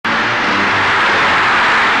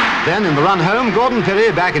Then in the run home, Gordon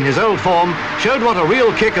Pirrie, back in his old form, showed what a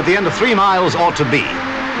real kick at the end of 3 miles ought to be.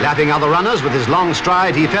 Lapping other runners with his long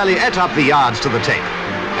stride, he fairly ate up the yards to the tape.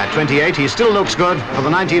 At 28, he still looks good for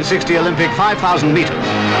the 1960 Olympic 5,000 meters.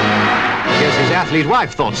 I guess his athlete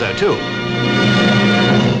wife thought so too.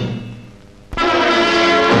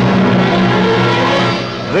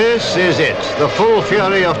 This is it, the full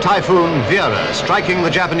fury of Typhoon Vera striking the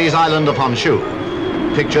Japanese island of Honshu.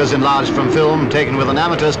 Pictures enlarged from film taken with an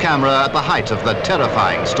amateur's camera at the height of the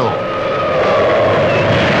terrifying storm.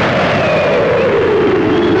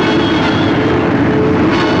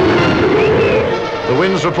 The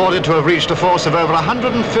winds reported to have reached a force of over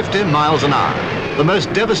 150 miles an hour, the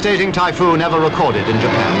most devastating typhoon ever recorded in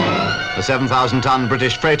Japan. The 7,000-ton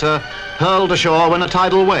British freighter hurled ashore when a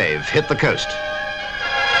tidal wave hit the coast.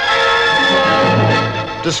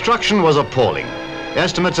 Destruction was appalling.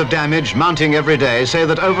 Estimates of damage mounting every day say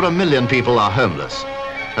that over 1 million people are homeless.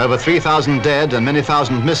 Over 3,000 dead and many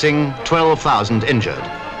thousand missing, 12,000 injured.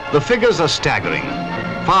 The figures are staggering,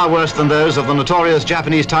 far worse than those of the notorious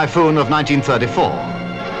Japanese typhoon of 1934.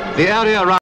 The area around